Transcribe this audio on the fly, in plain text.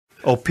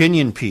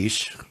opinion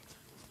piece,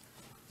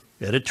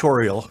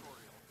 editorial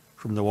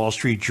from the Wall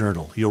Street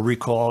Journal. You'll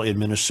recall in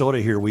Minnesota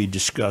here we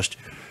discussed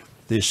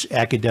this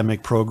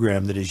academic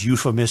program that is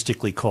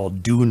euphemistically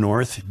called Due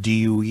North,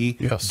 D-U-E,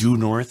 yes. Due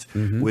North,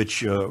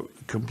 which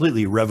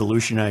completely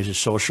revolutionizes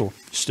social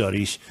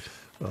studies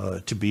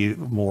to be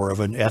more of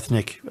an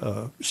ethnic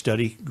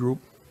study group.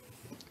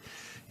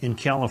 In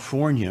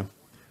California,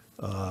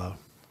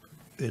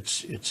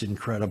 it's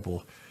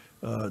incredible.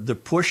 The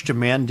push to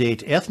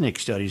mandate ethnic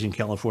studies in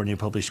California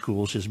public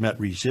schools has met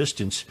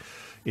resistance,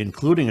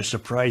 including a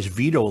surprise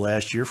veto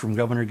last year from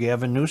Governor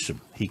Gavin Newsom.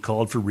 He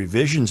called for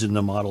revisions in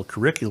the model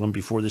curriculum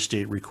before the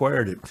state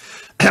required it.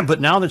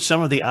 But now that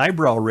some of the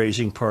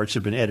eyebrow-raising parts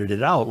have been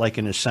edited out, like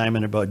an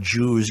assignment about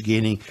Jews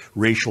gaining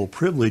racial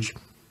privilege,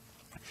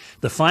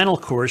 the final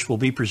course will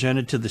be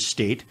presented to the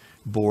State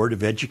Board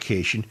of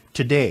Education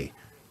today.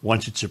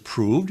 Once it's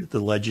approved, the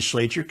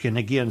legislature can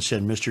again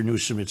send Mr.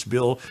 Newsom its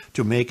bill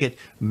to make it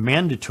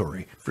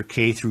mandatory for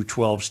K through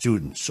 12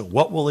 students. So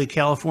what will the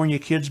California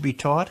kids be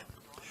taught?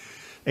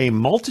 A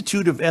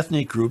multitude of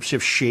ethnic groups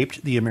have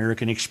shaped the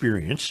American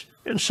experience,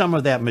 and some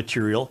of that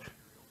material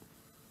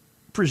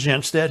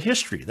presents that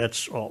history.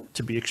 That's all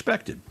to be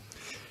expected.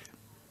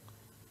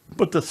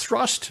 But the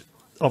thrust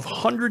of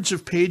hundreds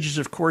of pages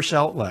of course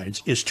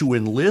outlines is to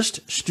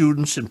enlist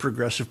students in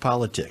progressive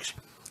politics.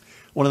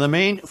 One of the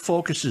main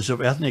focuses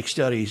of ethnic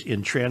studies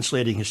in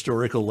translating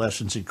historical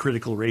lessons in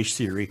critical race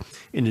theory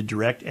into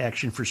direct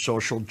action for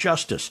social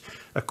justice,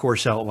 a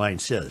course outline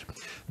says.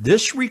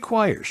 This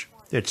requires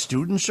that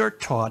students are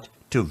taught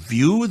to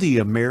view the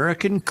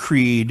American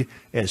creed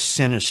as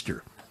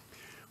sinister.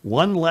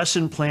 One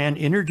lesson plan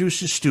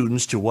introduces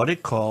students to what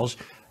it calls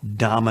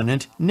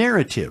dominant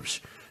narratives,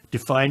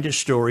 defined as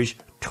stories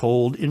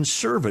told in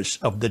service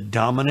of the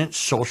dominant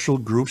social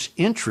group's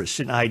interests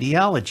and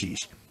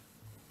ideologies.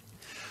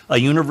 A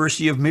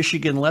University of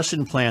Michigan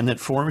lesson plan that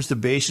forms the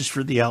basis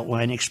for the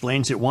outline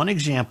explains that one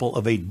example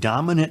of a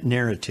dominant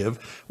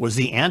narrative was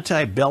the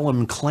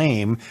antebellum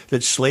claim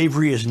that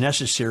slavery is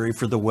necessary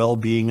for the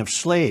well-being of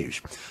slaves.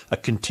 A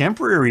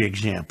contemporary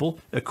example,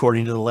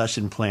 according to the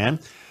lesson plan,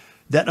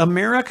 that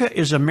America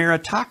is a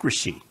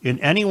meritocracy and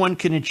anyone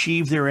can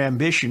achieve their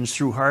ambitions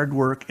through hard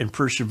work and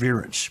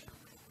perseverance.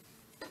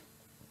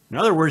 In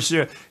other words,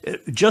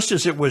 just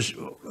as it was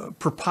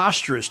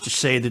preposterous to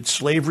say that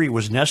slavery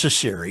was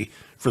necessary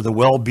for the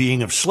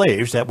well-being of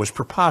slaves, that was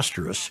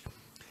preposterous.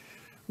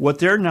 What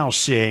they're now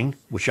saying,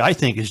 which I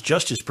think is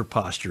just as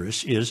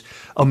preposterous, is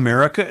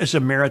America is a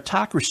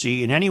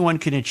meritocracy and anyone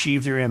can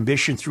achieve their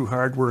ambition through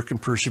hard work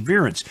and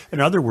perseverance. In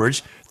other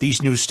words,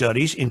 these new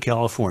studies in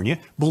California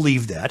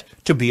believe that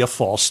to be a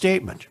false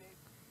statement.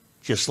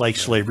 Just like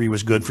slavery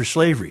was good for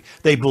slavery.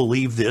 They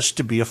believe this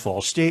to be a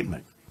false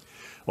statement.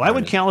 Why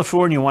would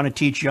California want to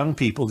teach young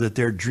people that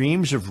their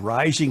dreams of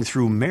rising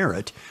through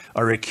merit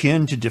are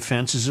akin to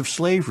defenses of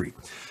slavery?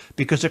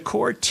 Because a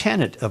core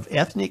tenet of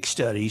ethnic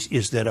studies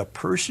is that a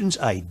person's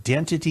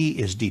identity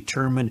is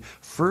determined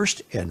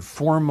first and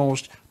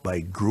foremost by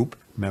group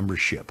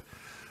membership.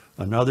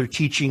 Another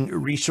teaching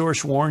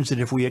resource warns that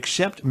if we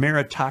accept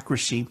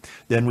meritocracy,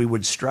 then we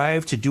would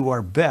strive to do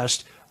our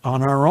best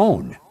on our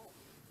own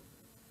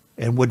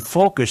and would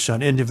focus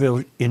on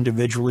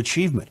individual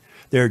achievement.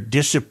 They're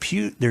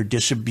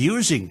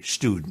disabusing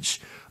students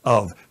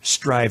of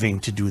striving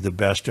to do the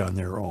best on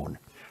their own.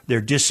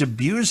 They're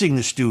disabusing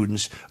the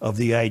students of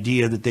the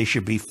idea that they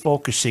should be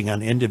focusing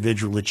on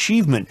individual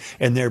achievement,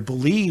 and they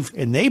believe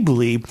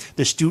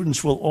the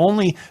students will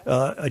only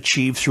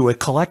achieve through a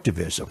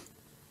collectivism.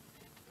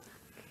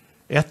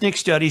 Ethnic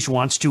studies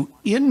wants to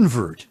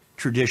invert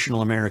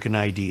traditional American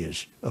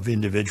ideas of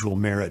individual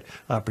merit,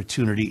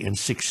 opportunity, and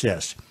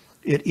success.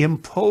 It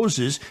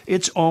imposes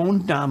its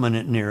own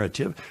dominant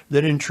narrative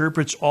that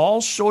interprets all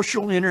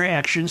social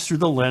interactions through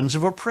the lens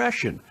of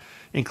oppression,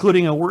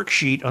 including a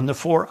worksheet on the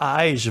 4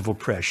 I's of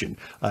oppression: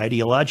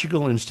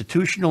 ideological,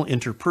 institutional,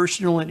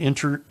 interpersonal,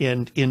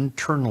 and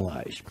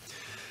internalized.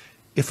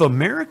 If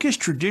America's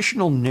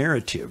traditional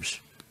narratives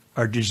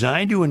are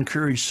designed to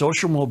encourage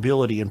social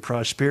mobility and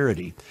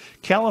prosperity,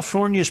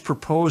 California's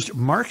proposed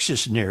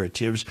Marxist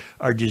narratives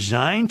are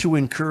designed to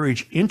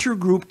encourage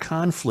intergroup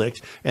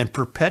conflict and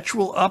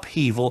perpetual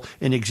upheaval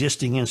in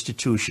existing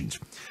institutions.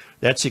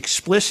 That's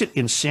explicit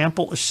in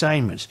sample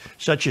assignments,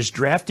 such as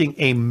drafting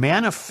a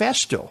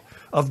manifesto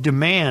of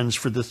demands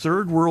for the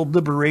Third World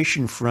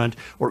Liberation Front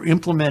or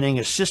implementing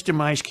a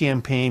systemized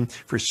campaign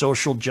for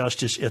social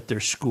justice at their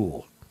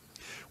school.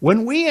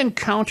 When we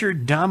encounter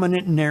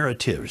dominant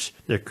narratives,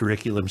 the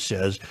curriculum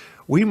says,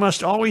 we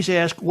must always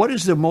ask, what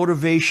is the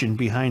motivation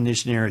behind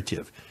this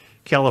narrative?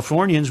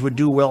 Californians would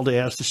do well to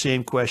ask the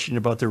same question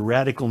about the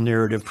radical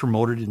narrative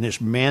promoted in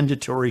this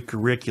mandatory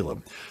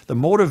curriculum. The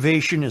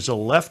motivation is a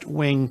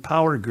left-wing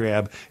power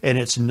grab, and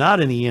it's not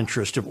in the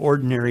interest of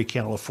ordinary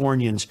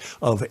Californians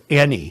of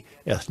any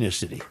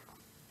ethnicity.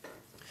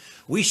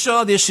 We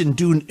saw this in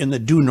the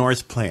Due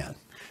North plan,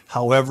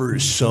 however,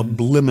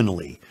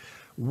 subliminally.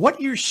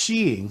 What you're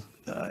seeing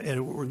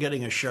and we're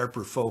getting a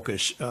sharper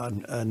focus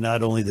on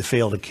not only the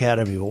failed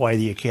academy, but why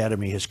the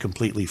academy has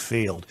completely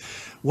failed.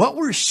 What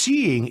we're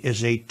seeing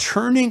is a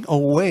turning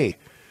away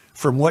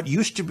from what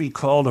used to be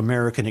called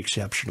American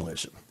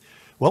exceptionalism.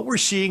 What we're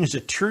seeing is a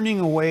turning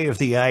away of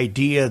the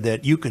idea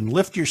that you can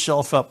lift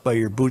yourself up by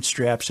your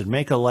bootstraps and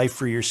make a life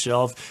for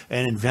yourself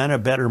and invent a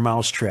better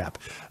mousetrap.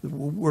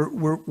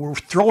 We're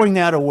throwing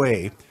that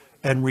away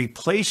and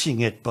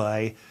replacing it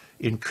by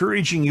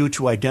encouraging you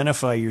to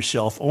identify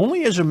yourself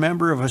only as a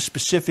member of a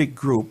specific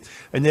group,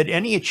 and that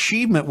any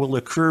achievement will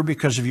occur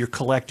because of your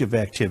collective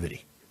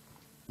activity.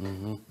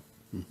 Mm-hmm.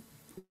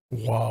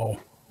 Wow.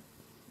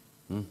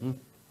 Mm-hmm.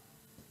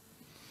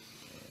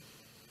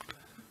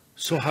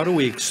 So how do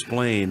we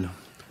explain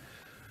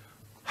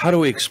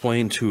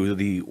to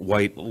the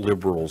white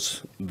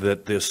liberals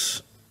that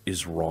this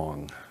is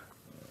wrong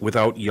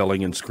without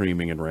yelling and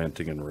screaming and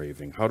ranting and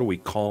raving? How do we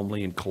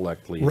calmly and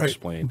collectly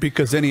explain?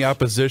 Because any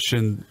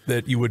opposition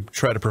that you would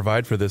try to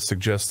provide for this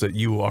suggests that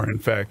you are in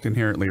fact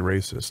inherently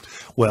racist.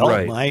 Well,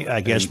 Right.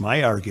 I guess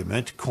my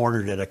argument,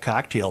 cornered at a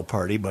cocktail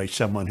party by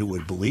someone who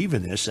would believe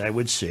in this, I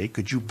would say,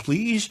 could you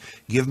please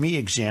give me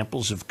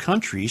examples of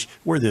countries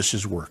where this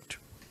has worked?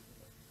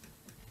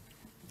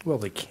 Well,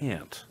 they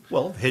can't.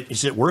 Well,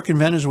 does it work in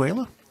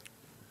Venezuela?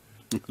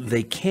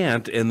 They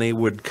can't, and they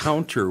would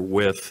counter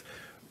with,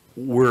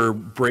 we're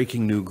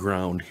breaking new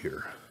ground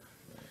here.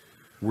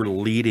 We're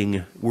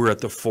leading, we're at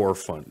the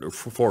forefront.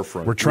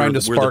 We're trying to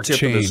We're spark the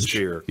tip of the change.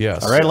 spear.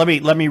 Yes. All right, let me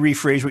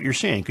rephrase what you're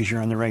saying, because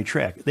you're on the right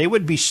track. They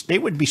would be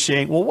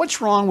saying, well, what's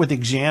wrong with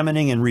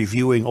examining and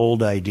reviewing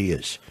old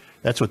ideas?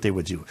 That's what they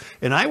would do.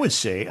 And I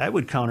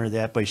would counter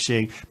that by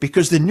saying,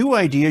 because the new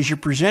ideas you're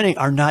presenting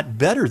are not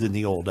better than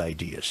the old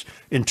ideas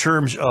in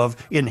terms of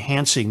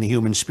enhancing the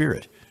human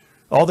spirit.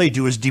 All they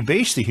do is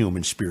debase the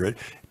human spirit,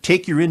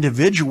 take your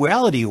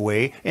individuality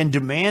away, and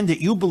demand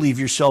that you believe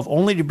yourself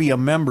only to be a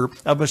member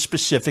of a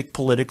specific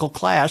political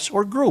class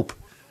or group.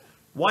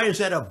 Why is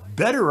that a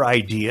better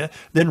idea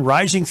than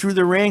rising through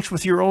the ranks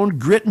with your own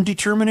grit and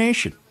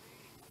determination?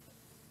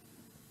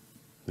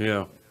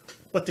 Yeah.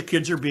 But the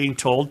kids are being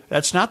told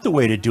that's not the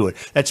way to do it.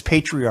 That's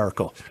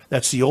patriarchal.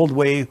 That's the old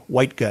way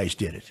white guys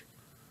did it.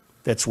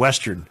 That's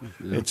Western.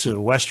 It's a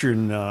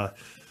Western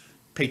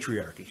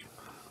patriarchy.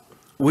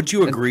 Would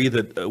you agree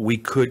that we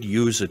could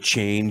use a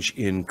change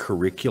in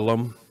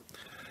curriculum?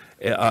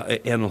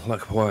 And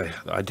like, boy,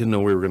 I didn't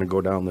know we were going to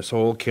go down this.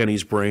 Whole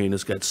Kenny's brain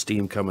has got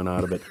steam coming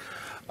out of it.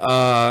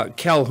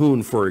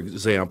 Calhoun, for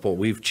example,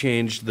 we've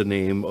changed the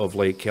name of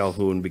Lake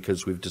Calhoun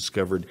because we've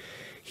discovered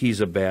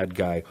he's a bad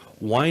guy.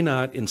 Why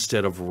not,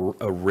 instead of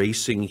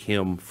erasing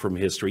him from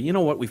history? You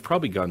know what? We've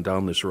probably gone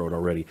down this road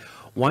already.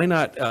 Why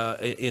not,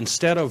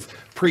 instead of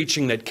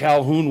preaching that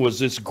Calhoun was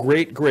this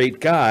great, great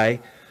guy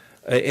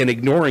and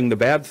ignoring the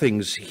bad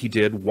things he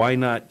did, why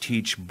not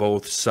teach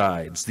both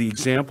sides? The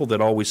example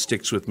that always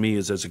sticks with me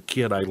is, as a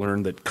kid, I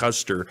learned that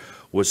Custer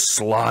was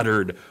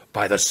slaughtered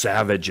by the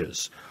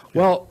savages.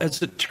 Well,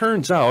 as it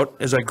turns out,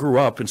 as I grew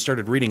up and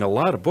started reading a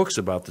lot of books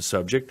about the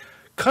subject,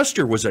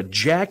 Custer was a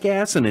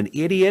jackass and an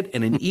idiot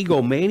and an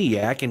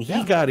egomaniac, and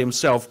he got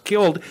himself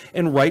killed,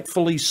 and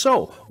rightfully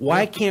so.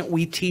 Why can't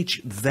we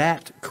teach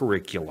that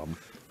curriculum?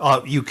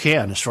 You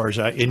can, as far as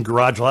in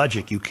Garage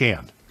Logic, you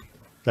can.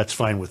 That's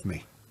fine with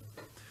me.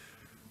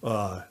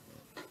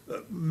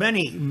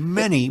 Many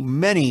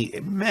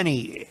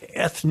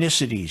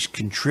ethnicities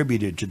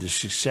contributed to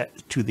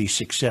the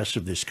success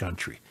of this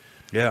country.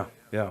 Yeah.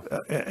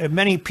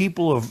 Many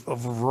people of a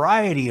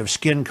variety of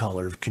skin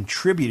color have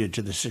contributed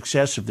to the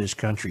success of this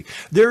country.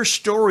 Their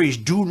stories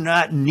do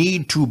not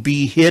need to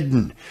be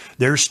hidden.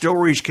 Their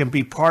stories can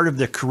be part of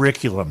the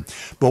curriculum.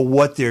 But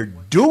what they're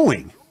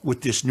doing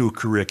with this new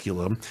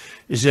curriculum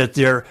is that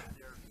they're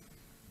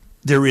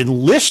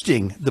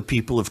enlisting the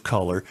people of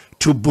color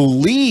to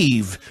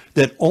believe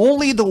that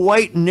only the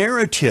white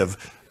narrative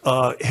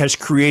has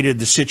created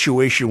the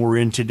situation we're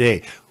in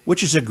today,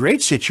 which is a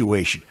great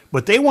situation.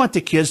 But they want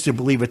the kids to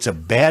believe it's a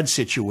bad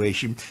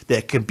situation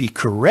that can be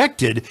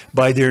corrected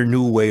by their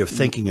new way of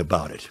thinking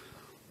about it.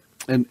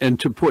 And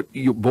to put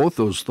both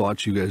those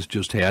thoughts you guys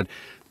just had,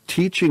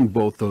 teaching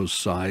both those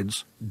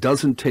sides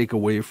doesn't take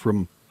away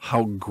from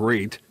how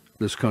great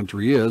this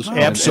country is.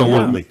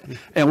 Absolutely.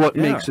 And what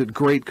makes it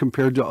great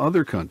compared to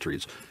other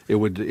countries. It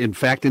would, in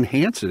fact,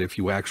 enhance it if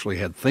you actually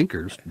had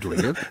thinkers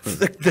doing it.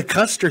 The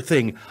Custer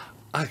thing,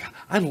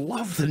 I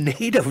love the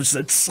natives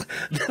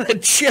that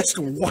just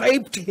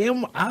wiped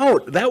him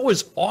out. That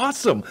was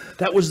awesome.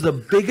 That was the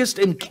biggest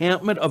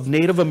encampment of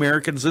Native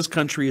Americans this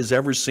country has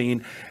ever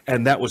seen,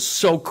 and that was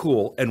so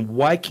cool. And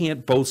why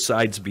can't both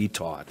sides be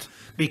taught?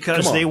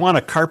 Because they want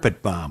a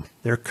carpet bomb.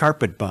 They're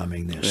carpet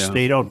bombing this. Yeah.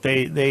 They don't.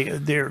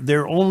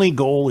 Their only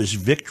goal is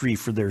victory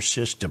for their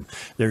system.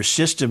 Their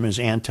system is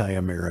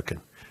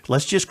anti-American.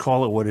 Let's just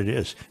call it what it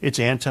is. It's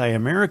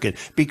anti-American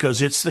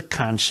because it's the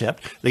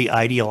concept, the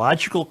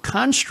ideological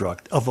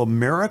construct of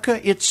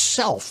America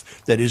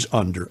itself that is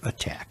under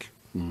attack.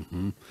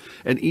 Mm-hmm.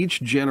 And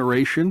each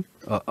generation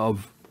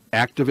of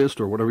activists,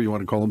 or whatever you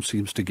want to call them,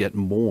 seems to get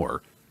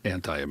more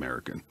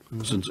anti-American,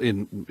 since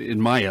in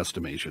my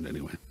estimation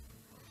anyway.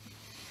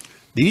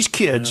 These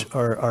kids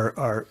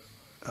are,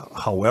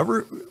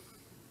 however,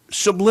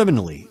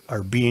 subliminally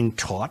are being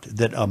taught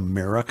that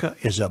America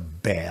is a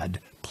bad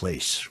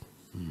place.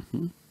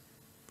 Mm-hmm.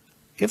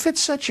 If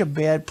it's such a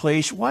bad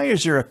place, why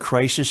is there a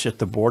crisis at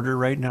the border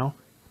right now?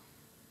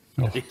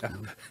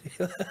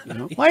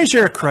 Why is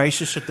there a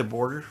crisis at the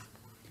border?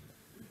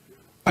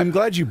 I'm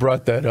glad you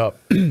brought that up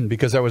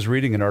because I was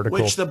reading an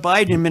article. Which the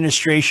Biden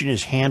administration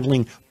is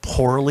handling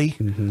poorly.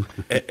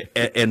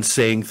 And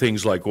saying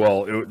things like,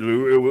 "Well,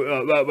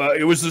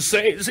 it was the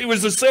same. It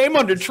was the same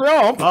under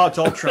Trump." Oh, it's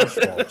all Trump's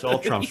fault. It's all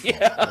Trump's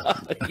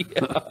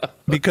fault.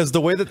 Because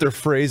the way that they're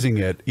phrasing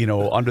it,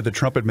 under the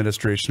Trump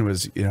administration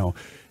was,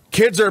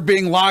 kids are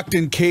being locked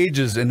in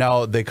cages, and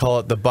now they call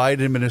it the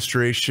Biden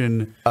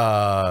administration.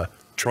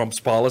 Trump's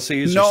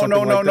policies?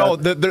 No.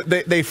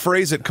 They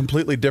phrase it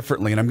completely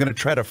differently, and I'm going to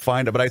try to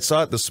find it. But I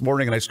saw it this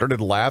morning, and I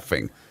started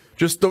laughing.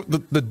 Just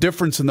the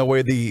difference in the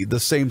way the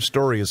same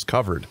story is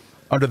covered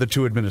under the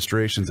two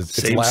administrations. It's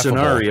Same laughable.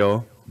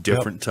 scenario,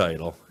 different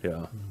title.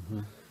 Yeah.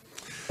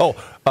 Oh,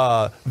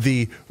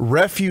 the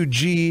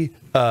refugee.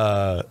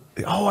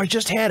 I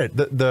just had it.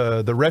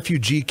 The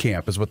refugee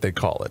camp is what they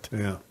call it.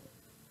 Yeah.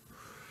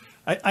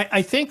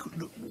 I think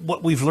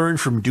what we've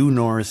learned from Due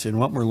North and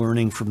what we're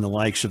learning from the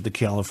likes of the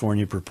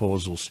California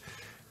proposals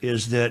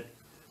is that,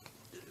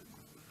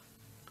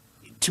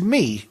 to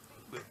me,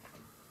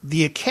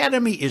 the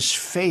academy is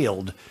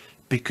failed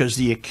because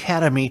the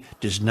academy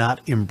does not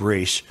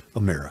embrace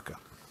America.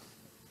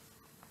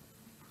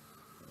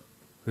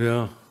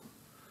 Yeah.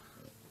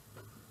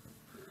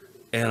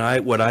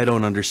 And what I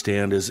don't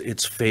understand is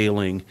it's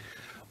failing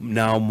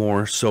now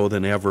more so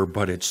than ever,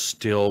 but it's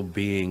still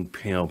being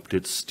pimped.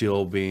 It's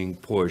still being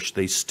pushed.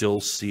 They still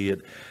see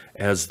it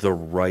as the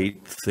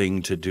right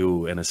thing to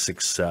do and a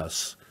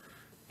success.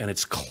 And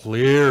it's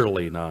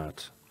clearly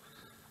not.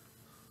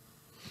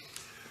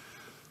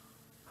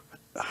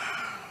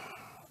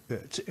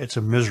 It's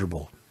a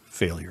miserable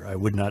failure. I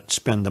would not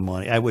spend the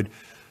money. I would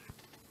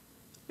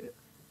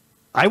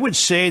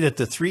say that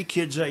the three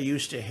kids I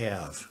used to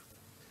have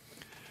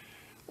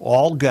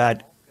all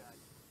got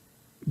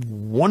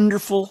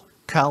wonderful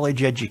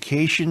college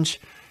educations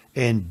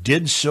and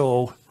did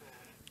so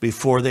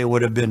before they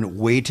would have been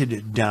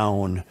weighted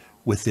down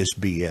with this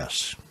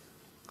BS.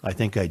 I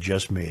think I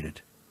just made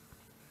it.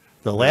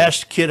 The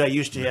last kid I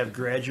used to have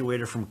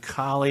graduated from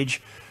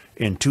college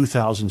in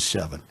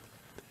 2007.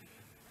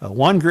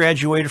 One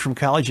graduated from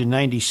college in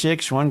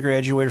 96, one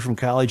graduated from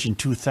college in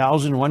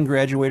 2000, one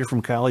graduated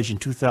from college in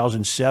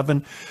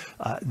 2007.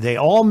 They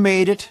all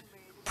made it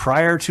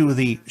prior to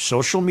the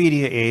social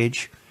media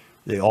age.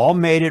 They all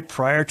made it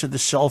prior to the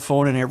cell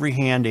phone in every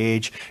hand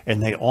age,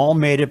 and they all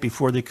made it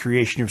before the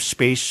creation of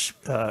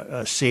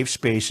safe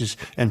spaces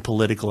and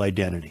political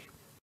identity.